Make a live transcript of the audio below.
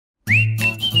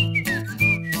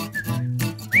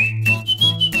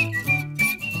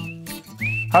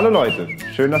Hallo Leute,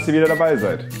 schön, dass ihr wieder dabei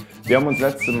seid. Wir haben uns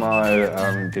letztes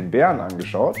Mal den Bären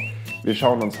angeschaut. Wir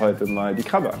schauen uns heute mal die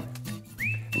Krabbe an.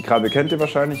 Die Krabbe kennt ihr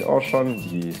wahrscheinlich auch schon.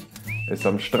 Die ist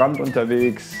am Strand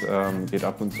unterwegs, geht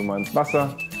ab und zu mal ins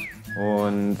Wasser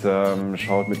und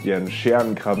schaut mit ihren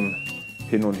Scherenkrabben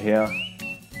hin und her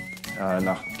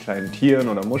nach kleinen Tieren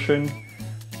oder Muscheln.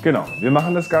 Genau, wir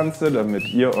machen das Ganze, damit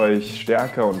ihr euch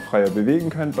stärker und freier bewegen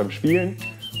könnt beim Spielen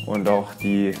und auch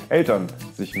die Eltern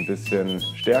sich ein bisschen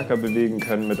stärker bewegen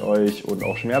können mit euch und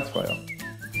auch schmerzfreier.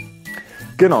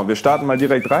 Genau, wir starten mal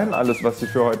direkt rein. Alles, was ihr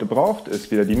für heute braucht,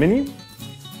 ist wieder die Mini.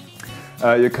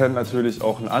 Ihr könnt natürlich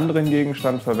auch einen anderen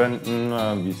Gegenstand verwenden,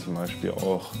 wie zum Beispiel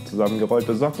auch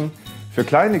zusammengerollte Socken. Für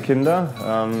kleine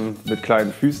Kinder mit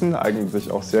kleinen Füßen eignet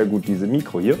sich auch sehr gut diese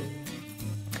Mikro hier.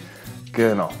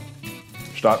 Genau,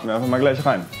 starten wir einfach mal gleich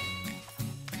rein.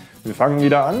 Wir fangen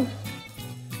wieder an,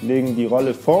 legen die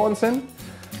Rolle vor uns hin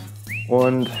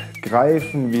und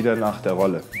greifen wieder nach der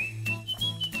Rolle.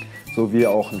 So wie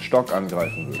ihr auch einen Stock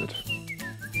angreifen würdet.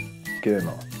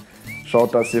 Genau.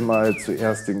 Schaut, dass ihr mal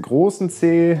zuerst den großen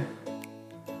Zeh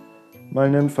mal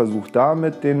nimmt, versucht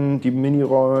damit die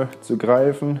Mini-Roll zu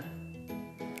greifen.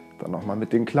 Dann nochmal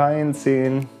mit den kleinen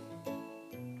Zehen.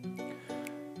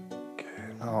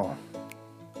 Genau.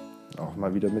 Auch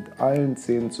mal wieder mit allen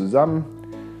Zehen zusammen.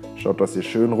 Schaut, dass ihr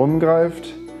schön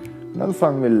rumgreift. Und dann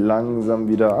fangen wir langsam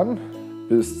wieder an,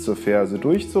 bis zur Ferse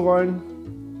durchzurollen.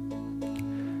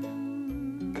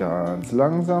 Ganz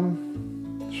langsam.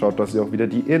 Schaut, dass ihr auch wieder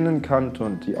die Innenkante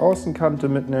und die Außenkante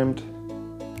mitnehmt.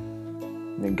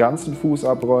 Den ganzen Fuß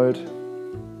abrollt.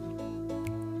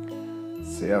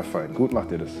 Sehr fein. Gut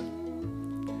macht ihr das.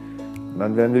 Und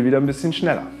dann werden wir wieder ein bisschen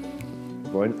schneller.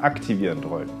 Wir wollen aktivierend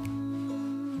rollen.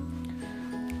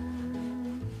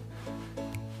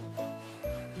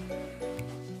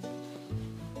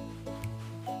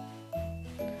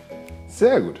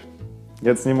 Sehr gut.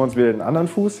 Jetzt nehmen wir uns wieder den anderen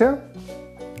Fuß her.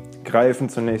 Greifen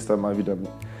zunächst einmal wieder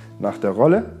nach der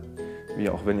Rolle. Wie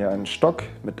auch wenn ihr einen Stock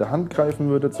mit der Hand greifen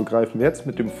würdet, so greifen wir jetzt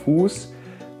mit dem Fuß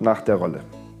nach der Rolle.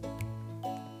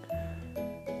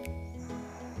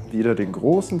 Wieder den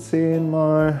großen Zehen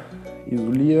mal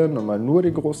isolieren und mal nur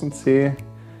den großen Zeh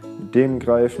mit dem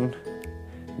greifen.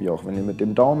 Wie auch wenn ihr mit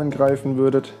dem Daumen greifen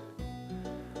würdet.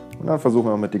 Und dann versuchen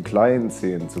wir mit den kleinen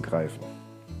Zehen zu greifen.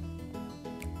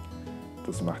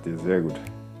 Das macht ihr sehr gut.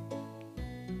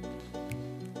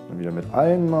 Und wieder mit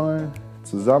allen mal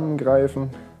zusammengreifen.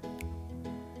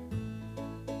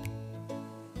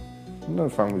 Und dann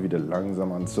fangen wir wieder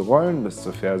langsam an zu rollen bis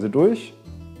zur Ferse durch.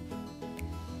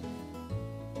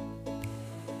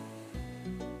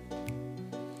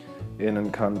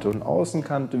 Innenkante und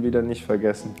Außenkante wieder nicht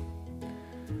vergessen.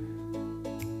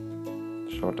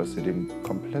 Schaut, dass ihr den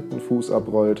kompletten Fuß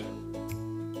abrollt.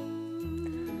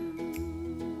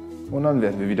 Und dann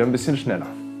werden wir wieder ein bisschen schneller.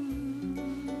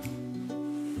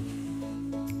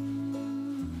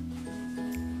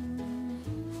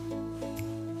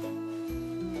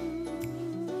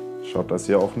 Schaut, dass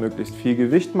ihr auch möglichst viel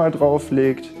Gewicht mal drauf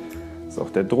legt, dass auch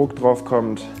der Druck drauf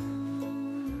kommt.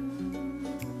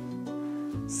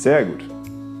 Sehr gut.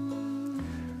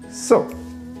 So,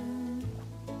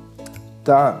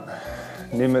 dann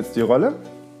nehmen wir jetzt die Rolle,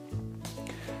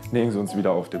 legen sie uns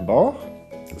wieder auf den Bauch,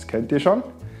 das kennt ihr schon,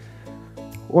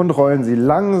 und rollen sie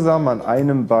langsam an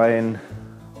einem Bein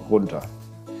runter.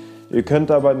 Ihr könnt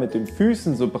dabei mit den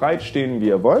Füßen so breit stehen, wie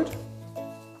ihr wollt.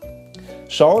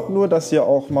 Schaut nur, dass ihr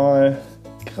auch mal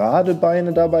gerade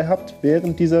Beine dabei habt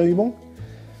während dieser Übung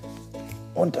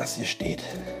und dass ihr steht.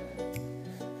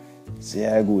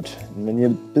 Sehr gut. Und wenn ihr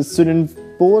bis zu den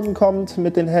Boden kommt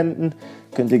mit den Händen,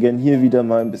 könnt ihr gerne hier wieder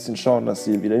mal ein bisschen schauen, dass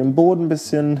ihr wieder den Boden ein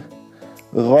bisschen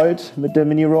rollt mit der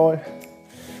Mini-Roll.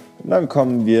 Und dann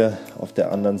kommen wir auf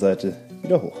der anderen Seite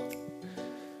wieder hoch.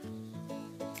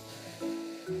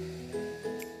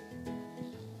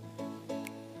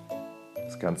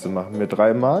 Das Ganze machen wir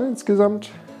 3 Mal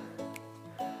insgesamt.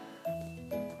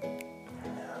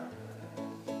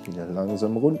 Wieder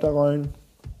langsam runterrollen.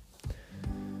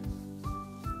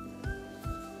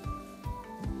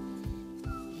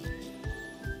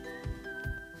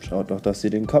 Schaut doch, dass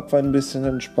ihr den Kopf ein bisschen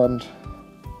entspannt.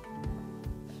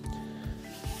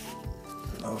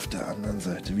 Auf der anderen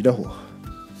Seite wieder hoch.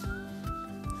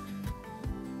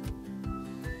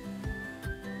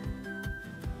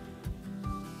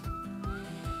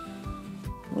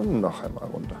 Und noch einmal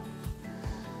runter.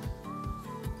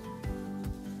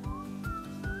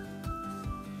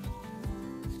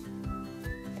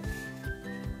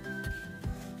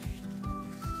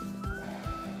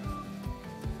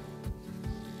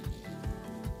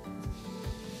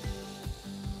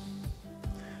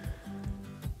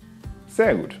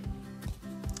 Sehr gut.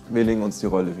 Wir legen uns die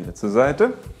Rolle wieder zur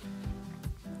Seite.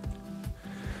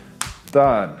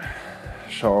 Dann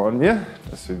schauen wir,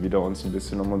 dass wir wieder uns ein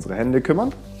bisschen um unsere Hände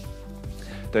kümmern.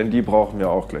 Denn die brauchen wir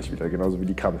auch gleich wieder, genauso wie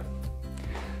die Krabbe.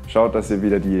 Schaut, dass ihr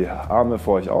wieder die Arme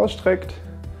vor euch ausstreckt.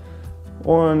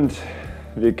 Und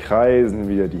wir kreisen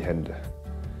wieder die Hände.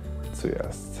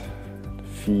 Zuerst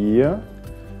 4,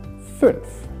 5.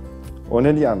 Und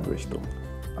in die andere Richtung.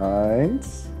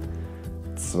 1,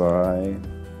 2,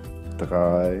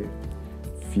 3,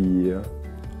 4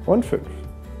 und 5.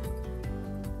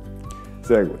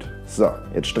 Sehr gut. So,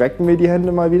 jetzt strecken wir die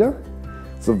Hände mal wieder,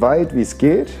 so weit wie es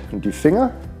geht, und die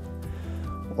Finger,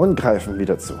 und greifen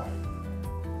wieder zu.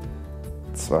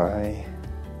 2,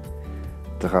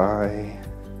 3,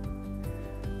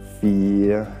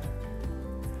 4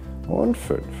 und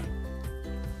 5.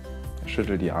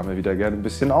 Schüttel die Arme wieder gerne ein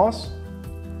bisschen aus.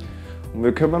 Und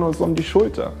wir kümmern uns um die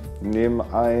Schulter. Wir nehmen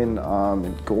einen Arm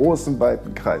in großen,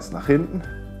 weiten Kreis nach hinten.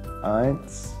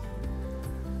 1,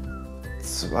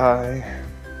 2,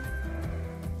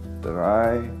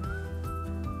 3,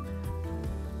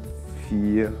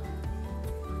 4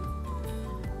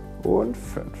 und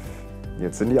 5.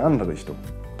 Jetzt in die andere Richtung.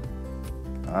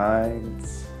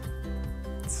 1,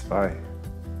 2,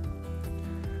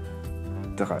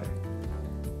 3,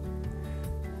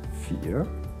 4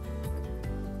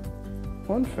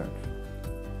 und 5.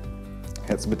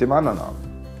 Jetzt mit dem anderen Arm.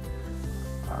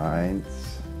 1,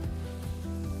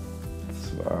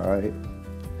 2,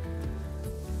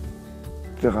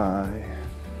 3,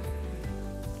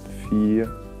 4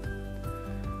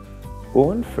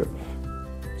 und 5.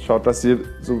 Schaut, dass ihr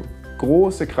so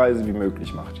große Kreise wie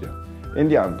möglich macht hier. In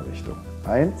die andere Richtung.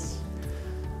 1,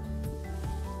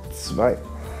 2,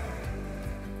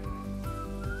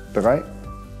 3,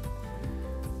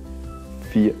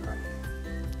 4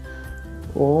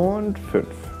 und 5.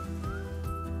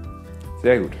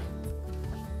 Sehr gut.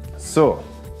 So,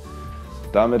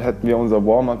 damit hätten wir unser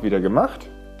Warm-up wieder gemacht.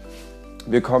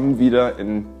 Wir kommen wieder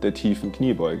in der tiefen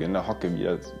Kniebeuge, in der Hocke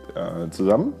wieder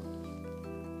zusammen.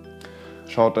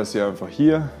 Schaut, dass ihr einfach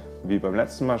hier, wie beim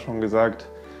letzten Mal schon gesagt,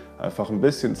 einfach ein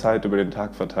bisschen Zeit über den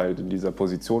Tag verteilt in dieser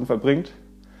Position verbringt.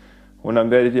 Und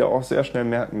dann werdet ihr auch sehr schnell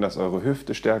merken, dass eure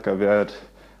Hüfte stärker wird,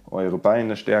 eure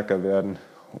Beine stärker werden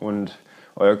und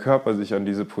euer Körper sich an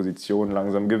diese Position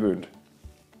langsam gewöhnt.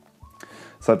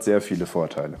 Es hat sehr viele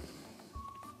Vorteile.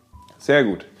 Sehr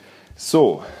gut.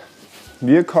 So,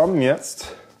 wir kommen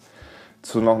jetzt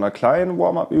zu noch einer kleinen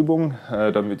Warm-up-Übung,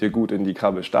 damit ihr gut in die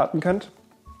Krabbe starten könnt.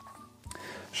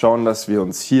 Schauen, dass wir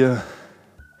uns hier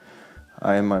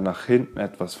einmal nach hinten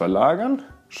etwas verlagern.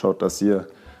 Schaut, dass ihr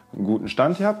einen guten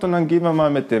Stand hier habt, und dann gehen wir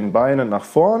mal mit den Beinen nach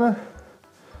vorne.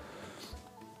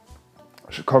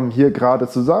 Kommen hier gerade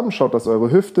zusammen. Schaut, dass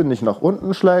eure Hüfte nicht nach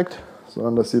unten schlägt,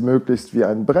 sondern dass ihr möglichst wie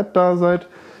ein Brett da seid.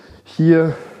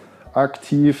 Hier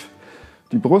aktiv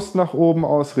die Brust nach oben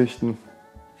ausrichten,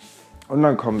 und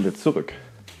dann kommen wir zurück.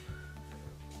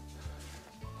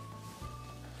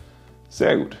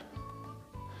 Sehr gut.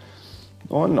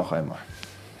 Und noch einmal.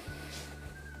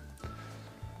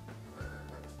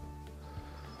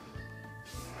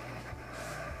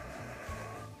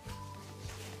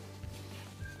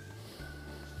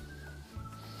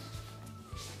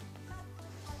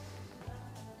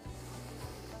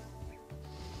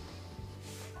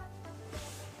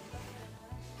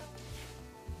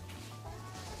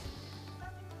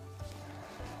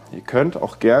 Ihr könnt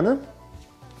auch gerne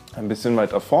ein bisschen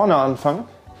weiter vorne anfangen,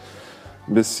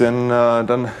 ein bisschen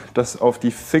dann das auf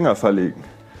die Finger verlegen,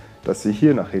 dass sie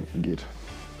hier nach hinten geht.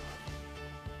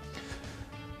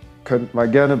 Könnt mal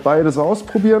gerne beides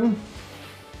ausprobieren.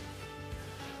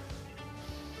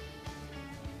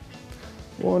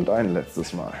 Und ein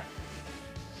letztes Mal.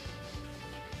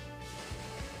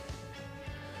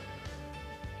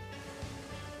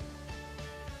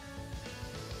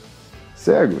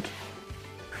 Sehr gut.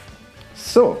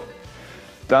 So,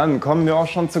 dann kommen wir auch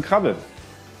schon zur Krabbe.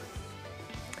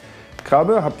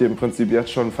 Krabbe habt ihr im Prinzip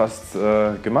jetzt schon fast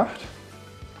gemacht.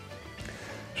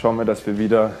 Schauen wir, dass wir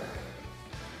wieder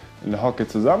in der Hocke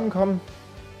zusammenkommen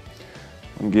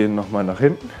und gehen nochmal nach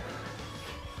hinten.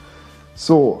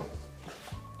 So,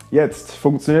 jetzt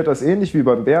funktioniert das ähnlich wie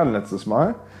beim Bären letztes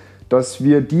Mal, dass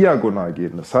wir diagonal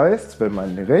gehen. Das heißt, wenn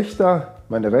meine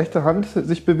rechte Hand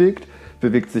sich bewegt,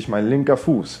 bewegt sich mein linker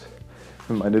Fuß.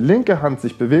 Wenn meine linke Hand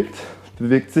sich bewegt,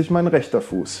 bewegt sich mein rechter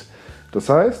Fuß. Das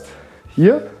heißt,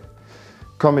 hier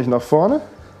komme ich nach vorne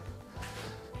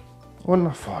und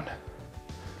nach vorne.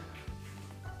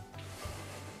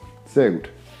 Sehr gut.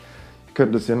 Ihr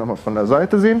könnt es hier nochmal von der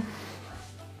Seite sehen.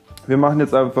 Wir machen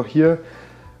jetzt einfach hier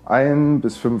 1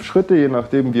 bis 5 Schritte, je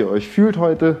nachdem wie ihr euch fühlt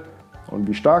heute und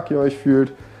wie stark ihr euch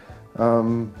fühlt.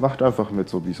 Macht einfach mit,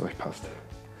 so wie es euch passt.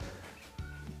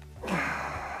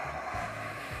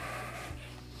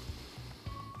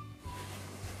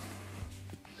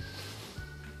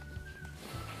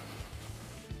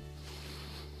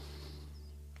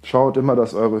 Schaut immer,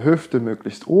 dass eure Hüfte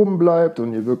möglichst oben bleibt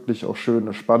und ihr wirklich auch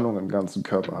schöne Spannung im ganzen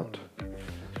Körper habt.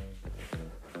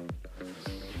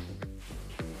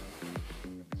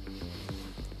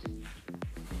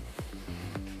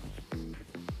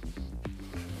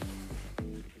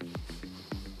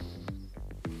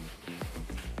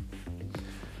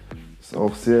 Ist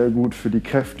auch sehr gut für die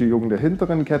Kräftigung der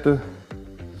hinteren Kette.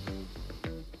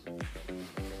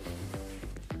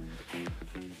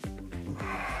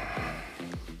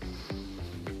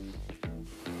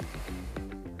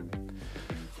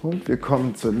 Und wir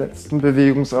kommen zur letzten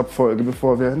Bewegungsabfolge,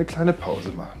 bevor wir eine kleine Pause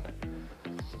machen.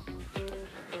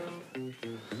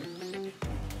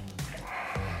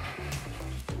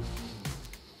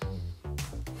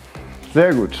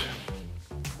 Sehr gut.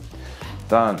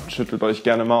 Dann schüttelt euch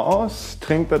gerne mal aus,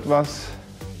 trinkt etwas,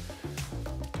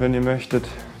 wenn ihr möchtet.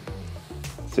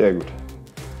 Sehr gut.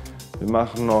 Wir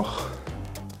machen noch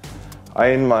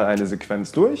einmal eine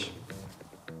Sequenz durch.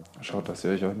 Schaut, dass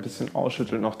ihr euch auch ein bisschen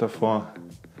ausschüttelt noch davor.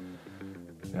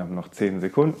 Wir haben noch 10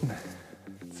 Sekunden.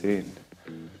 10,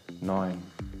 9,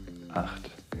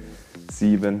 8,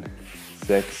 7,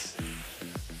 6,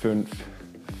 5,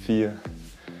 4,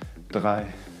 3,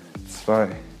 2,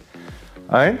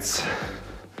 1.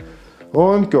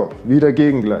 Und go. Wieder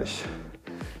gegengleich.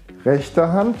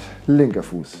 Rechte Hand, linker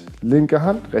Fuß. Linke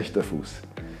Hand, rechter Fuß.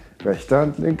 Rechte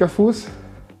Hand, linker Fuß.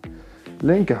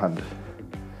 Linke Hand,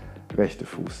 rechter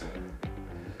Fuß.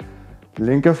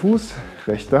 Linker Fuß,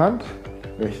 rechte Hand.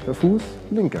 Rechter Fuß,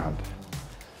 linke Hand.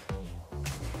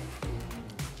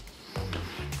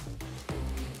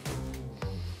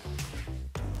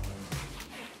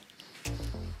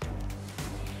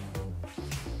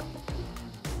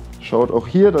 Schaut auch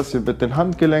hier, dass ihr mit den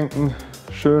Handgelenken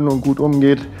schön und gut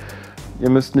umgeht.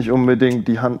 Ihr müsst nicht unbedingt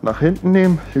die Hand nach hinten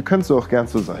nehmen. Ihr könnt sie auch gern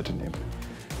zur Seite nehmen.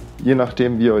 Je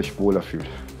nachdem, wie ihr euch wohler fühlt.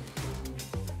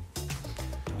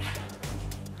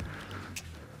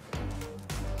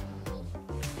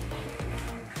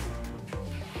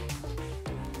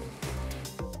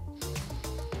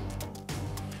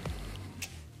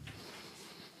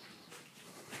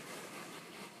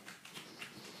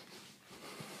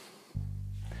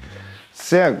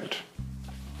 Sehr gut.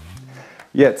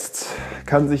 Jetzt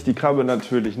kann sich die Krabbe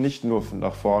natürlich nicht nur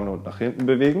nach vorne und nach hinten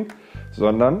bewegen,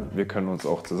 sondern wir können uns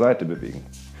auch zur Seite bewegen.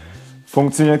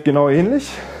 Funktioniert genau ähnlich.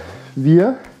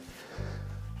 Wir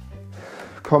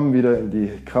kommen wieder in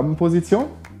die Krabbenposition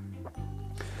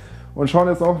und schauen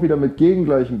jetzt auch wieder mit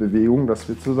gegengleichen Bewegungen, dass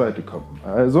wir zur Seite kommen.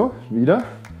 Also wieder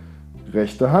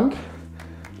rechte Hand,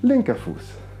 linker Fuß.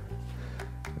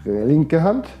 Linke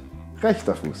Hand,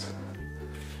 rechter Fuß.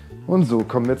 Und so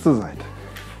kommen wir zur Seite.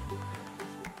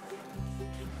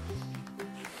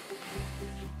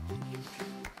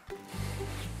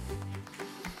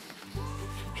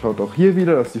 Schaut auch hier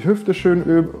wieder, dass die Hüfte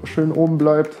schön oben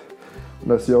bleibt und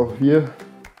dass ihr auch hier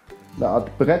eine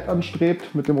Art Brett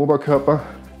anstrebt mit dem Oberkörper.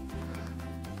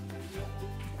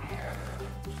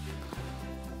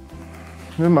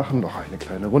 Wir machen noch eine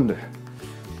kleine Runde.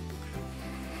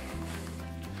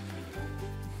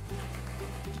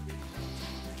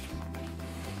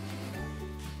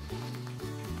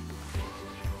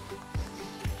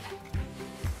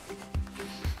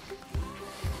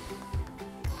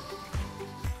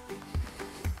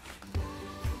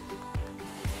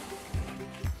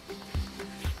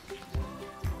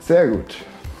 Sehr gut.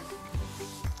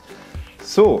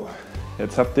 So,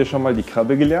 jetzt habt ihr schon mal die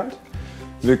Krabbe gelernt.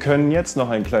 Wir können jetzt noch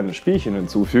ein kleines Spielchen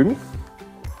hinzufügen.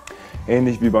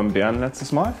 Ähnlich wie beim Bären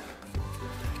letztes Mal.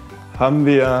 Haben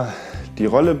wir die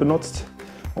Rolle benutzt,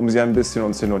 um sie ein bisschen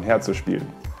uns hin und her zu spielen.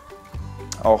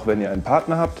 Auch wenn ihr einen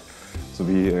Partner habt, so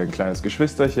wie ein kleines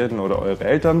Geschwisterchen oder eure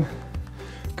Eltern,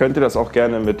 könnt ihr das auch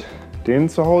gerne mit denen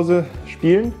zu Hause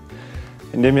spielen,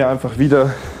 indem ihr einfach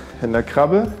wieder in der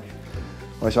Krabbe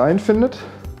euch einfindet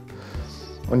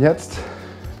und jetzt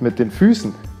mit den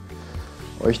Füßen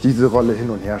euch diese Rolle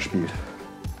hin und her spielt.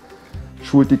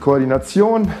 Schult die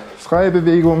Koordination, freie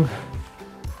Bewegung.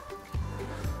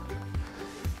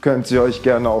 Könnt ihr euch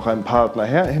gerne auch einen Partner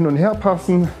hin und her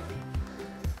passen.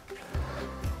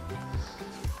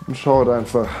 Und schaut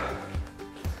einfach,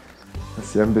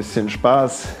 dass ihr ein bisschen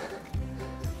Spaß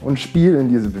und Spiel in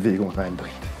diese Bewegung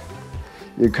reinbringt.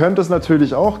 Ihr könnt es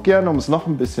natürlich auch gerne, um es noch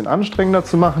ein bisschen anstrengender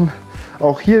zu machen,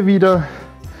 auch hier wieder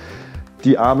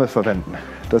die Arme verwenden,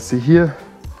 dass ihr hier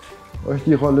euch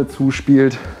die Rolle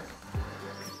zuspielt.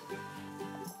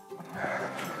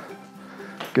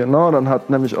 Genau, dann hat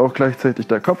nämlich auch gleichzeitig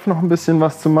der Kopf noch ein bisschen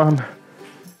was zu machen.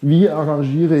 Wie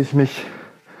arrangiere ich mich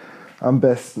am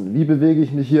besten? Wie bewege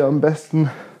ich mich hier am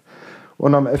besten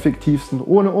und am effektivsten,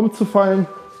 ohne umzufallen,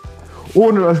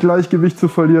 ohne das Gleichgewicht zu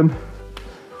verlieren?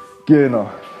 Genau.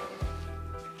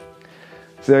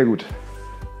 Sehr gut.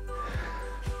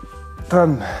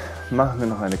 Dann machen wir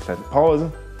noch eine kleine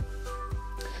Pause.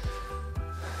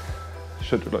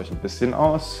 Schüttelt euch ein bisschen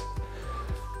aus.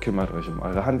 Kümmert euch um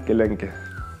eure Handgelenke.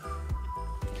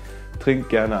 Trinkt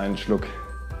gerne einen Schluck.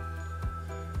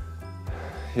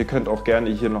 Ihr könnt auch gerne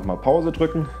hier nochmal Pause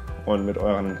drücken und mit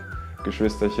euren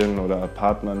Geschwisterchen oder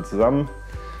Partnern zusammen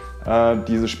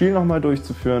dieses Spiel nochmal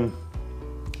durchzuführen.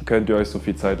 Könnt ihr euch so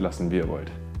viel Zeit lassen, wie ihr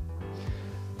wollt.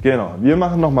 Genau, wir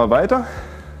machen nochmal weiter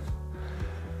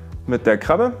mit der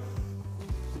Krabbe.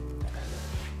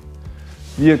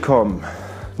 Wir kommen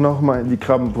nochmal in die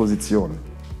Krabbenposition.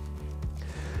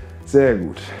 Sehr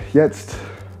gut. Jetzt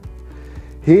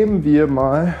heben wir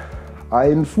mal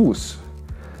einen Fuß.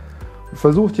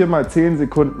 Versucht hier mal 10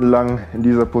 Sekunden lang in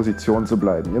dieser Position zu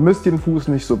bleiben. Ihr müsst den Fuß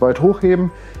nicht so weit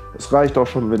hochheben. Es reicht auch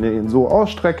schon, wenn ihr ihn so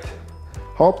ausstreckt.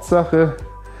 Hauptsache,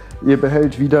 ihr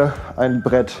behält wieder ein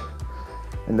Brett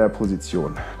in der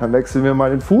Position. Dann wechseln wir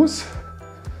mal den Fuß.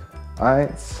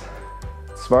 1,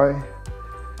 2,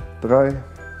 3,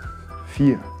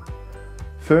 4,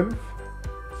 5,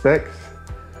 6,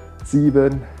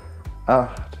 7,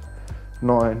 8,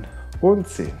 9 und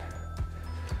 10.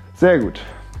 Sehr gut.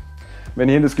 Wenn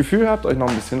ihr das Gefühl habt, euch noch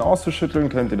ein bisschen auszuschütteln,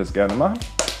 könnt ihr das gerne machen.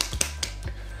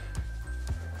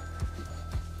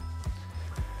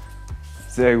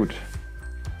 Sehr gut.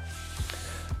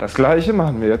 Das gleiche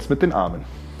machen wir jetzt mit den Armen.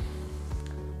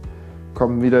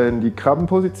 Kommen wieder in die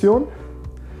Krabbenposition.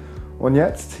 Und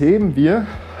jetzt heben wir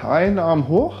einen Arm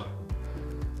hoch.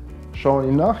 Schauen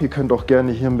ihn nach. Ihr könnt auch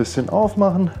gerne hier ein bisschen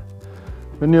aufmachen,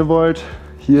 wenn ihr wollt.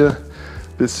 Hier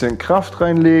ein bisschen Kraft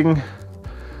reinlegen.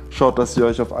 Schaut, dass ihr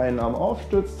euch auf einen Arm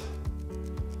aufstützt.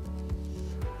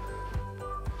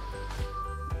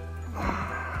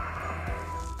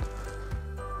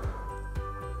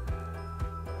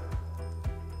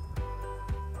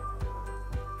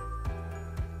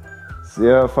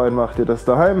 Sehr fein macht ihr das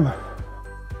daheim.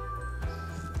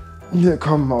 Wir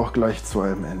kommen auch gleich zu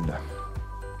einem Ende.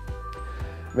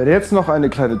 Wenn ihr jetzt noch eine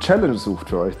kleine Challenge sucht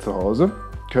für euch zu Hause,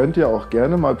 könnt ihr auch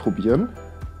gerne mal probieren,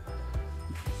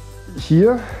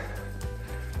 hier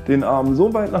den Arm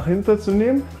so weit nach hinten zu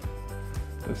nehmen,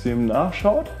 dass ihr ihm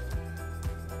nachschaut.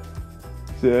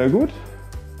 Sehr gut.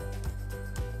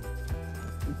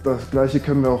 Das gleiche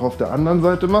können wir auch auf der anderen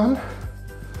Seite machen.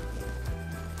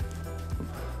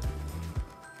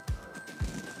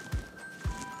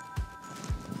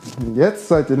 Jetzt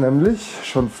seid ihr nämlich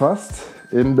schon fast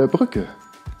in der Brücke.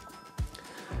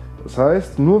 Das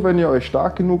heißt, nur wenn ihr euch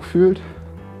stark genug fühlt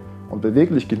und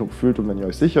beweglich genug fühlt und wenn ihr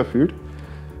euch sicher fühlt,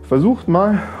 versucht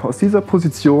mal aus dieser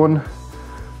Position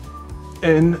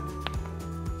in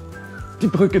die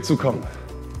Brücke zu kommen.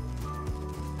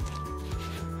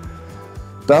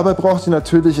 Dabei braucht ihr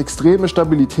natürlich extreme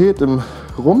Stabilität im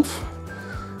Rumpf,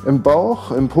 im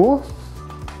Bauch, im Po,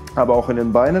 aber auch in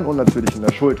den Beinen und natürlich in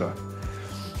der Schulter.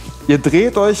 Ihr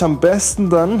dreht euch am besten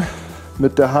dann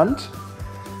mit der Hand,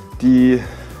 die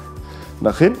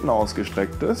nach hinten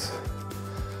ausgestreckt ist,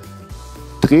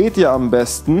 dreht ihr am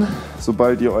besten,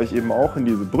 sobald ihr euch eben auch in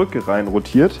diese Brücke rein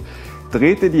rotiert,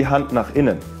 dreht ihr die Hand nach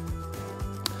innen.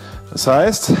 Das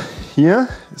heißt, hier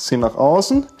ist sie nach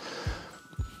außen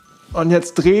und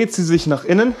jetzt dreht sie sich nach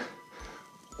innen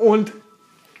und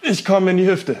ich komme in die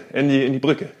Hüfte, in die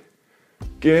Brücke.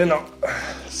 Genau,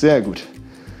 sehr gut.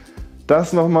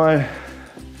 Das nochmal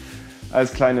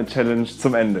als kleine Challenge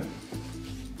zum Ende.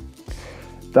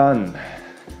 Dann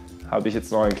habe ich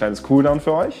jetzt noch ein kleines Cooldown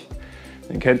für euch.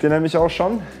 Den kennt ihr nämlich auch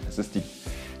schon. Das ist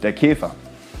der Käfer.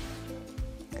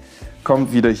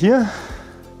 Kommt wieder hier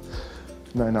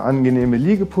in eine angenehme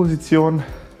Liegeposition.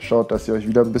 Schaut, dass ihr euch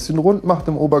wieder ein bisschen rund macht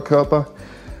im Oberkörper.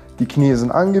 Die Knie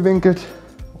sind angewinkelt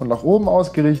und nach oben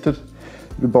ausgerichtet.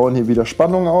 Wir bauen hier wieder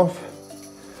Spannung auf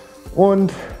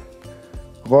und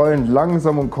rollen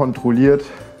langsam und kontrolliert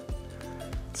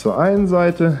zur einen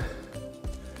Seite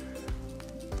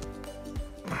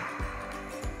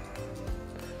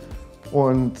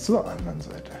und zur anderen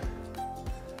Seite.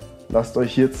 Lasst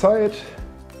euch hier Zeit,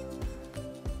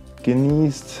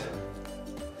 genießt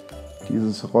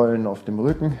dieses Rollen auf dem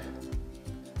Rücken.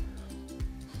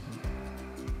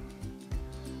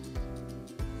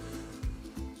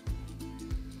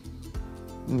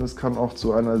 Und es kann auch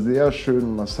zu einer sehr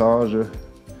schönen Massage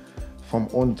vom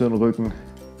unteren Rücken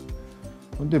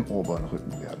und dem oberen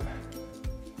Rücken werden.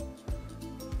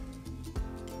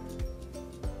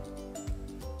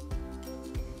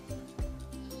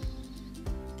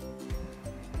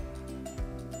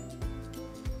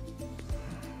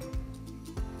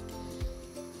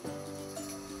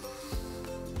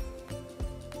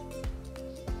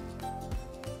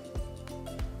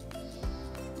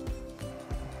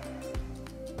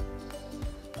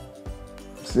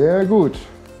 Sehr gut.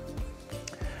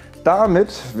 Damit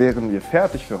wären wir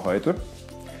fertig für heute.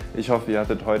 Ich hoffe, ihr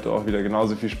hattet heute auch wieder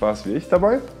genauso viel Spaß wie ich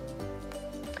dabei.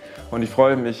 Und ich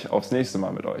freue mich aufs nächste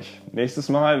Mal mit euch. Nächstes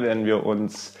Mal werden wir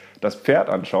uns das Pferd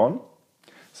anschauen.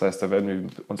 Das heißt, da werden wir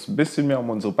uns ein bisschen mehr um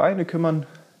unsere Beine kümmern.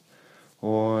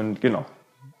 Und genau,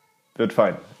 wird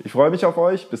fein. Ich freue mich auf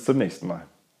euch. Bis zum nächsten Mal.